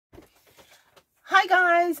Hi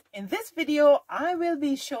guys, in this video I will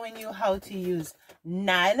be showing you how to use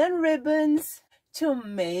nylon ribbons to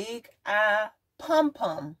make a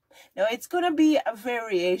pom-pom. Now it's going to be a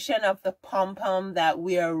variation of the pom-pom that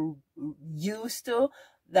we are used to,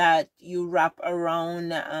 that you wrap around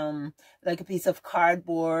like a piece of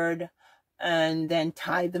cardboard and then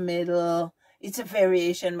tie the middle. It's a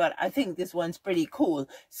variation, but I think this one's pretty cool.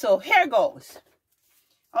 So here goes.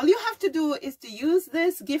 All you have to do is to use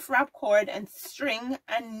this gift wrap cord and string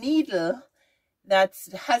and needle that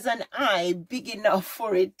has an eye big enough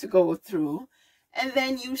for it to go through. And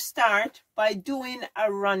then you start by doing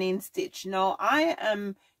a running stitch. Now I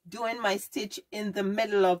am doing my stitch in the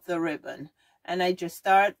middle of the ribbon. And I just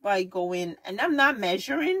start by going, and I'm not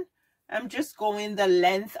measuring, I'm just going the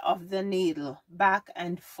length of the needle back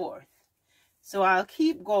and forth. So I'll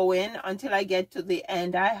keep going until I get to the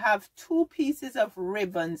end. I have 2 pieces of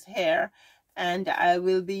ribbons here, and I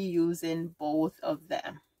will be using both of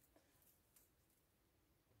them.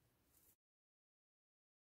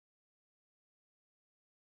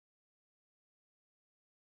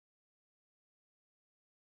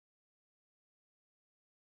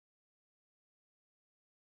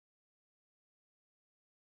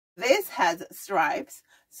 This has stripes,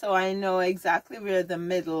 so I know exactly where the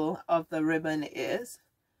middle of the ribbon is.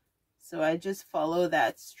 So I just follow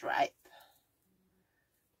that stripe.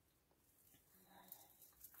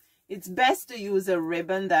 It's best to use a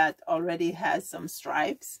ribbon that already has some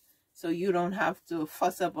stripes, so you don't have to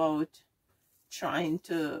fuss about trying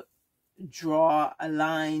to draw a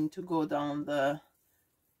line to go down the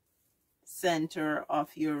center of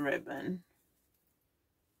your ribbon.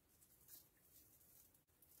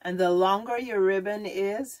 And the longer your ribbon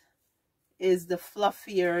is the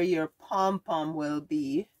fluffier your pom-pom will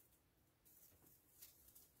be.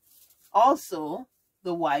 Also,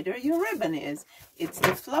 the wider your ribbon is, it's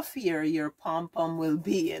the fluffier your pom-pom will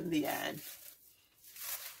be in the end.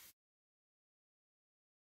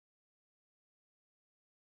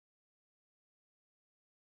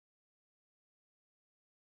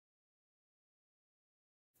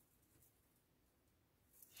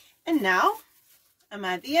 And now I'm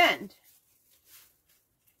at the end.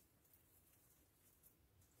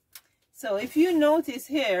 So if you notice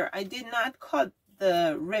here, I did not cut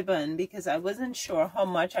the ribbon because I wasn't sure how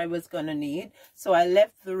much I was going to need. So I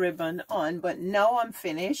left the ribbon on, but now I'm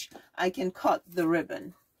finished. I can cut the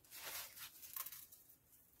ribbon.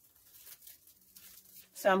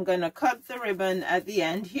 So I'm going to cut the ribbon at the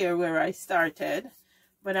end here where I started,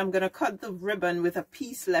 but I'm going to cut the ribbon with a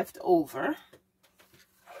piece left over.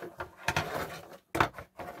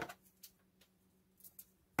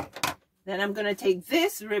 Then I'm going to take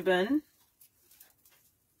this ribbon,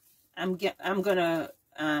 I'm going to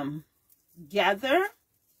gather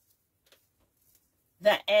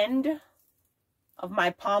the end of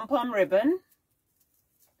my pom-pom ribbon,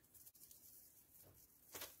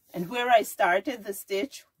 and where I started the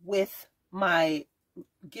stitch with my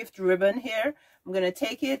gift ribbon here, I'm going to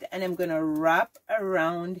take it and I'm going to wrap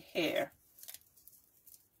around here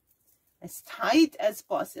as tight as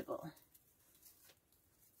possible.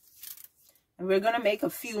 And we're going to make a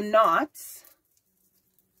few knots,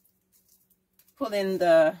 pulling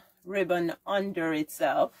the ribbon under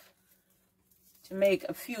itself to make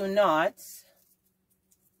a few knots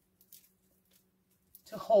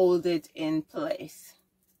to hold it in place.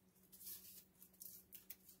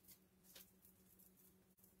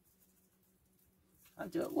 I'll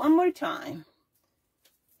do it one more time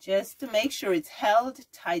just to make sure it's held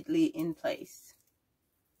tightly in place.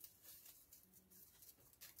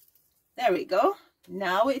 There we go.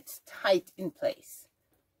 Now it's tight in place.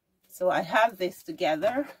 So I have this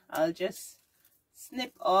together. I'll just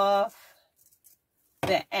snip off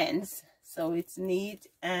the ends so it's neat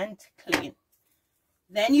and clean.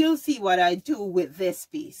 Then you'll see what I do with this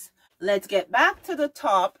piece. Let's get back to the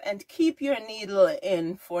top and keep your needle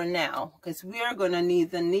in for now, because we are going to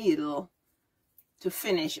need the needle to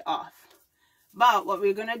finish off. But what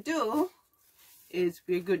we're going to do is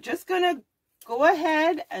we're just going to go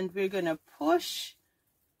ahead and we're going to push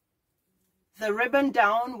the ribbon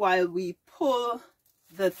down while we pull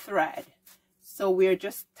the thread. So we're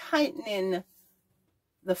just tightening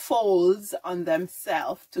the folds on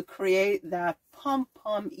themselves to create that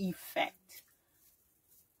pom-pom effect.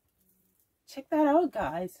 Check that out,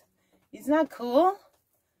 guys. Isn't that cool?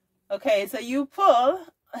 Okay, so you pull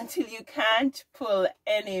until you can't pull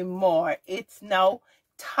anymore. It's now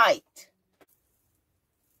tight.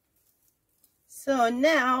 So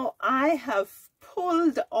now I have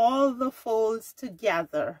pulled all the folds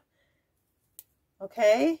together,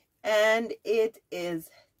 okay, and it is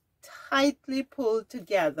tightly pulled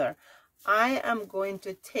together. I am going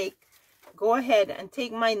to go ahead and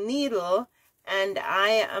take my needle, and I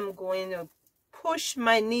am going to push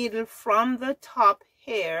my needle from the top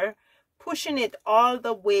here, pushing it all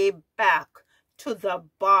the way back to the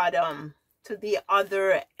bottom, to the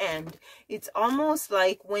other end. It's almost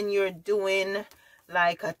like when you're doing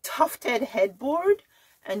like a tufted headboard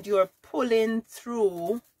and you're pulling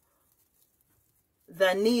through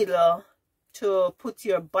the needle to put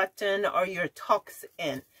your button or your tucks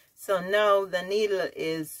in. So now the needle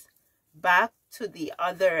is back to the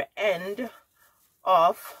other end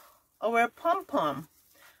of our pom-pom,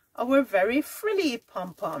 our very frilly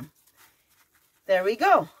pom-pom. There we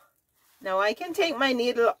go. Now I can take my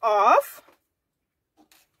needle off,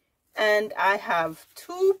 and I have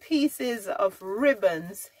 2 pieces of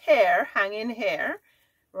ribbons, hanging hair,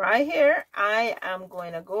 right here. I am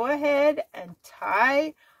going to go ahead and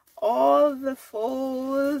tie all the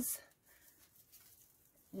folds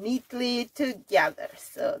neatly together.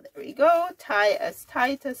 So there we go, tie as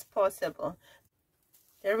tight as possible.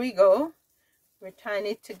 There we go, we're tying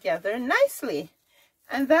it together nicely,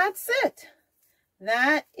 and that's it.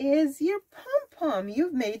 That is your pom-pom.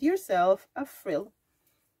 You've made yourself a frill.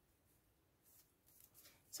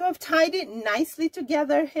 So I've tied it nicely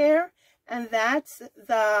together here, and that's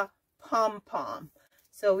the pom-pom.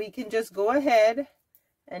 So we can just go ahead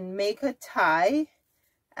and make a tie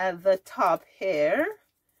at the top here,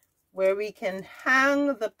 where we can hang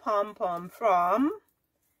the pom-pom from.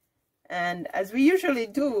 And as we usually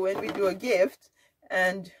do when we do a gift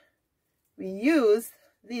and we use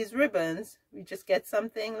these ribbons, we just get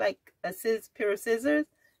something like a pair of scissors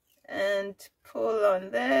and pull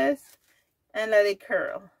on this and let it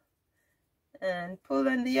curl, and pull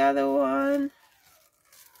on the other one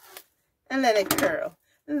and let it curl.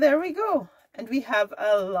 And there we go, and we have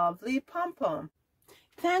a lovely pom-pom.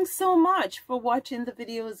 Thanks so much for watching the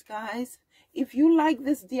videos, guys. If you like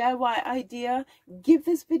this DIY idea, give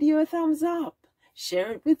this video a thumbs up,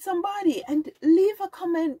 share it with somebody, and leave a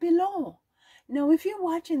comment below. Now, if you're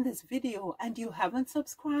watching this video and you haven't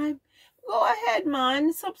subscribed, go ahead,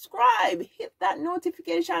 man, subscribe. Hit that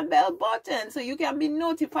notification bell button so you can be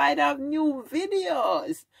notified of new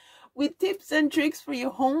videos with tips and tricks for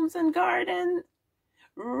your homes and gardens,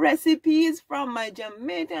 recipes from my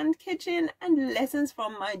Jamaican kitchen, and lessons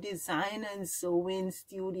from my design and sewing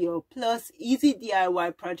studio, plus easy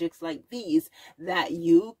DIY projects like these that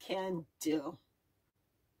you can do.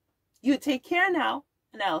 You take care now,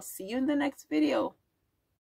 and I'll see you in the next video.